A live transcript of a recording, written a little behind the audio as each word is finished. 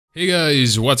Hey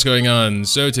guys, what's going on?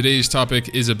 So today's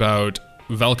topic is about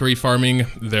Valkyrie farming,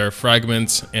 their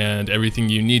fragments, and everything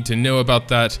you need to know about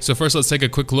that. So first let's take a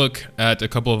quick look at a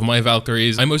couple of my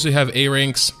Valkyries. I mostly have A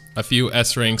ranks, a few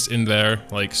S ranks in there,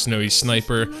 like Snowy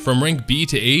Sniper. From rank B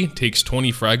to A takes 20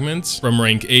 fragments. From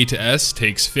rank A to S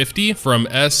takes 50. From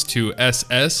S to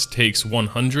SS takes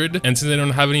 100. And since I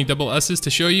don't have any double S's to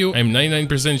show you, I'm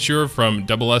 99% sure from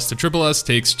double S to triple S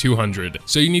takes 200.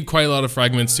 So you need quite a lot of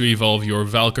fragments to evolve your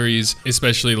Valkyries,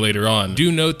 especially later on.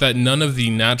 Do note that none of the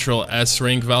natural S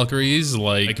rank Valkyries,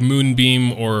 like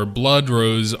Moonbeam or Blood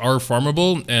Rose, are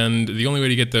farmable, and the only way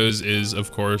to get those is,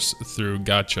 of course, through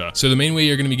gacha. So the main way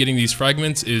you're going to be getting these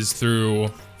fragments is through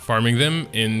farming them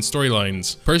in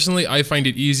storylines. Personally, I find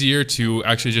it easier to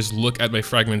actually just look at my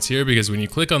fragments here, because when you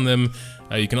click on them,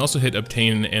 you can also hit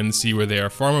obtain and see where they are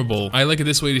farmable. I like it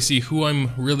this way to see who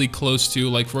I'm really close to,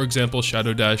 like for example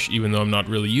Shadow Dash. Even though I'm not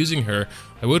really using her,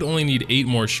 I would only need 8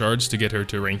 more shards to get her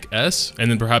to rank S, and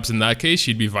then perhaps in that case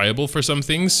she'd be viable for some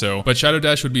things. But Shadow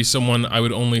Dash would be someone I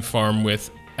would only farm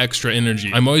with extra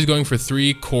energy. I'm always going for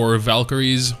 3 core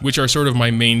Valkyries, which are sort of my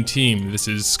main team. This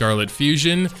is Scarlet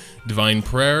Fusion, Divine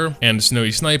Prayer, and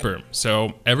Snowy Sniper.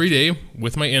 So every day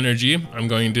with my energy, I'm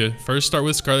going to first start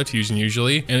with Scarlet Fusion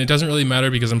usually, and it doesn't really matter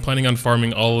because I'm planning on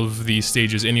farming all of these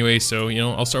stages anyway, so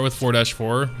I'll start with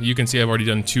 4-4. You can see I've already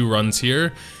done 2 runs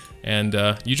here. And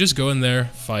you just go in there,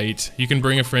 fight. You can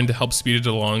bring a friend to help speed it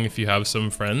along if you have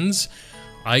some friends.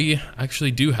 I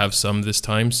actually do have some this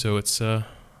time, so it's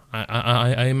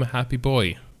I'm a happy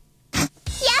boy.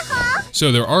 Yahoo!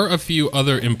 So there are a few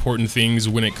other important things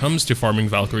when it comes to farming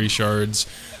Valkyrie shards.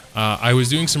 I was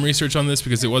doing some research on this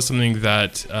because it was something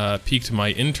that piqued my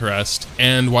interest,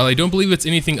 and while I don't believe it's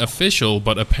anything official,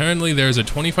 but apparently there's a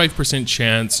 25%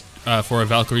 chance for a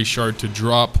Valkyrie shard to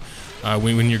drop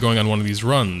when you're going on one of these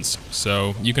runs.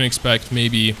 So you can expect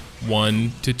maybe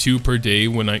 1 to 2 per day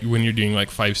when you're doing like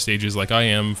 5 stages like I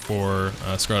am for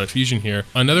Scarlet Fusion here.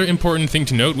 Another important thing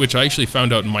to note, which I actually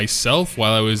found out myself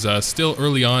while I was still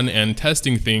early on and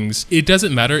testing things, it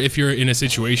doesn't matter if you're in a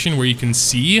situation where you can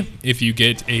see if you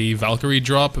get a Valkyrie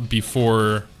drop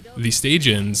before the stage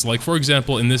ends. Like for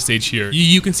example in this stage here,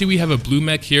 you can see we have a blue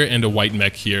mech here and a white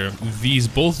mech here. These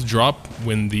both drop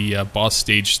when the boss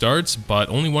stage starts, but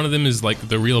only one of them is like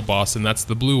the real boss, and that's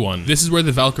the blue one. This is where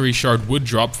the Valkyrie shard would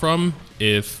drop from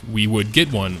if we would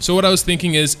get one. So what I was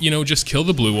thinking is, just kill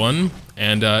the blue one,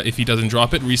 and if he doesn't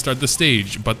drop it, restart the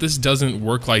stage. But this doesn't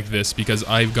work like this because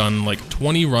I've gone like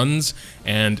 20 runs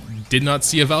and did not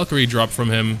see a Valkyrie drop from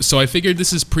him. So I figured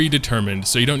this is predetermined,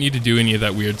 so you don't need to do any of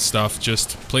that weird stuff.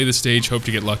 Just play the stage, hope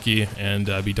to get lucky, and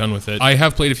be done with it. I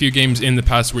have played a few games in the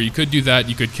past where you could do that.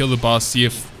 You could kill the boss, see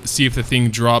if the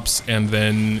thing drops, and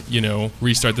then,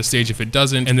 restart the stage if it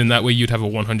doesn't, and then that way you'd have a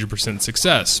 100%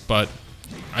 success. But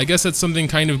I guess that's something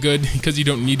kind of good because you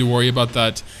don't need to worry about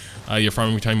that. Your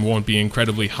farming time won't be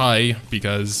incredibly high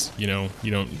because, you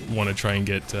don't want to try and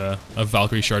get a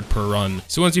Valkyrie shard per run.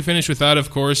 So once you finish with that, of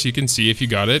course, you can see if you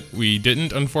got it. We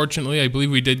didn't, unfortunately. I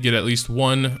believe we did get at least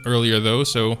 1 earlier though,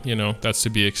 so, that's to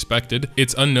be expected.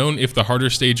 It's unknown if the harder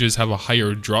stages have a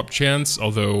higher drop chance,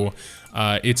 although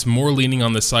it's more leaning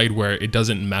on the side where it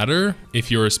doesn't matter if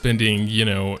you're spending,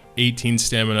 18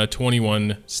 stamina,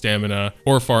 21 stamina,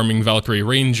 or farming Valkyrie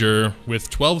Ranger with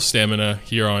 12 stamina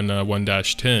here on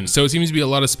 1-10. So it seems to be a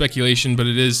lot of speculation, but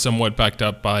it is somewhat backed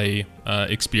up by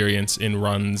experience in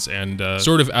runs and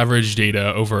sort of average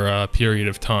data over a period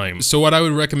of time. So what I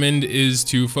would recommend is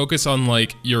to focus on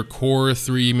like your core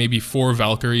 3, maybe 4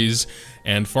 Valkyries,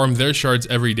 and farm their shards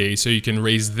every day so you can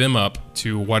raise them up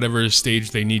to whatever stage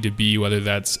they need to be, whether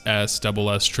that's S, double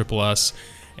S, triple S,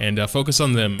 and focus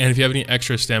on them. And if you have any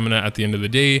extra stamina at the end of the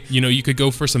day, you could go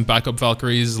for some backup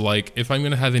Valkyries. Like if I'm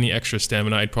gonna have any extra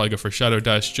stamina, I'd probably go for Shadow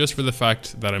Dash just for the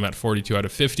fact that I'm at 42 out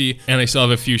of 50, and I still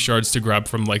have a few shards to grab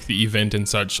from like the event and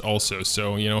such also.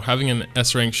 So, having an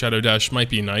S rank Shadow Dash might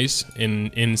be nice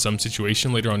in some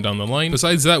situation later on down the line.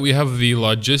 Besides that, we have the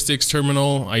logistics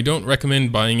terminal. I don't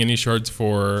recommend buying any shards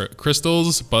for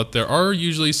crystals, but there are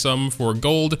usually some for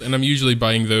gold, and I'm usually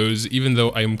buying those even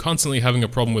though I'm constantly having a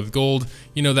problem with gold.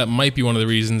 That might be one of the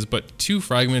reasons, but 2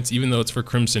 fragments, even though it's for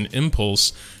Crimson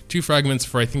Impulse, 2 fragments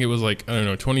for I think it was like, I don't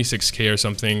know, 26k or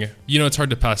something, it's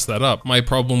hard to pass that up. My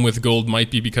problem with gold might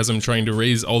be because I'm trying to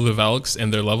raise all the Valks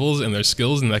and their levels and their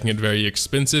skills, and that can get very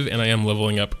expensive, and I am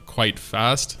leveling up quite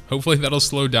fast. Hopefully that'll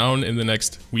slow down in the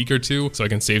next week or 2 so I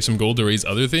can save some gold to raise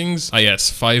other things. Yes,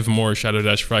 5 more Shadow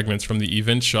Dash fragments from the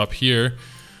event shop here.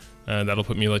 And that'll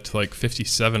put me to like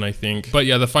 57, I think. But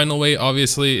yeah, the final way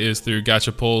obviously is through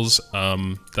gacha pulls.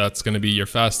 That's going to be your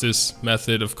fastest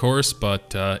method, of course,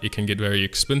 but it can get very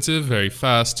expensive, very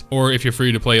fast. Or if you're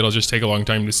free to play, it'll just take a long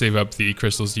time to save up the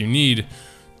crystals you need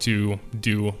to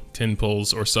do 10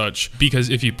 pulls or such. Because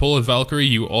if you pull a Valkyrie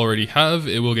you already have,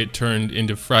 it will get turned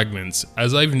into fragments.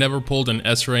 As I've never pulled an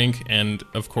S rank, and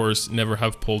of course never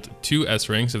have pulled 2 S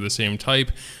ranks of the same type,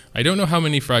 I don't know how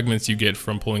many fragments you get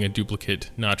from pulling a duplicate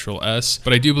natural S,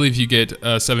 but I do believe you get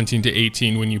 17 to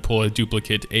 18 when you pull a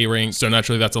duplicate A rank, so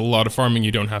naturally that's a lot of farming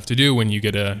you don't have to do when you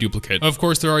get a duplicate. Of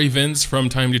course, there are events from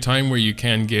time to time where you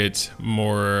can get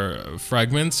more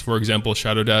fragments. For example,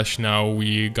 Shadow Dash, now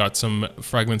we got some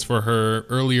fragments for her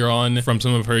earlier on from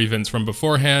some of her events from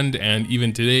beforehand, and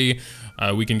even today,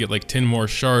 we can get like 10 more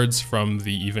shards from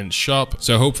the event shop.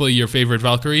 So hopefully your favorite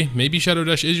Valkyrie, maybe Shadow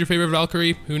Dash is your favorite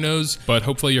Valkyrie, who knows? But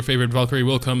hopefully your favorite Valkyrie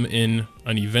will come in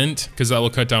an event, because that will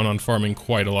cut down on farming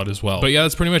quite a lot as well. But yeah,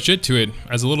 that's pretty much it to it.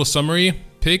 As a little summary,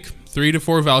 pick 3 to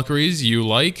 4 Valkyries you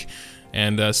like,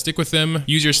 and stick with them.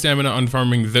 Use your stamina on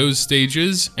farming those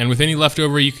stages, and with any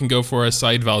leftover you can go for a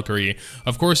side Valkyrie.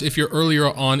 Of course, if you're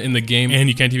earlier on in the game and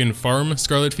you can't even farm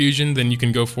Scarlet Fusion, then you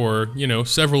can go for, you know,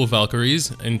 several Valkyries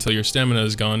until your stamina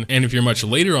is gone. And if you're much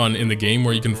later on in the game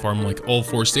where you can farm like all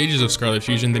 4 stages of Scarlet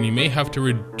Fusion, then you may have to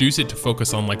reduce it to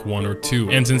focus on like 1 or 2.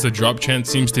 And since the drop chance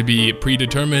seems to be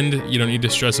predetermined, you don't need to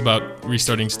stress about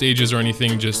restarting stages or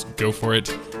anything, just go for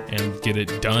it and get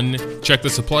it done. Check the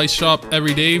supply shop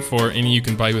every day for any you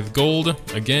can buy with gold.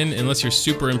 Again, unless you're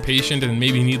super impatient and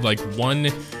maybe need like 1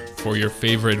 for your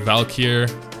favorite Valkyrie,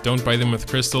 don't buy them with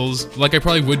crystals. Like, I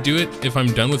probably would do it if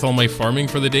I'm done with all my farming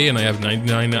for the day and I have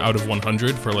 99 out of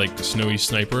 100 for like Snowy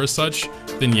Sniper or such,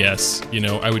 then yes, you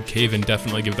know, I would cave and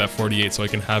definitely give that 48 so I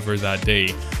can have her that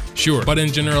day. Sure, but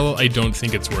in general, I don't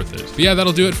think it's worth it. But yeah,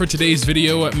 that'll do it for today's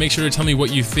video. Make sure to tell me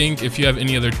what you think. If you have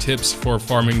any other tips for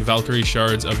farming Valkyrie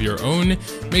shards of your own,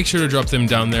 make sure to drop them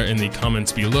down there in the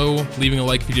comments below. Leaving a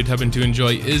like if you did happen to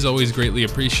enjoy is always greatly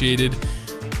appreciated.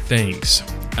 Thanks,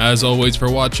 as always, for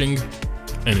watching,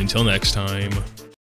 and until next time.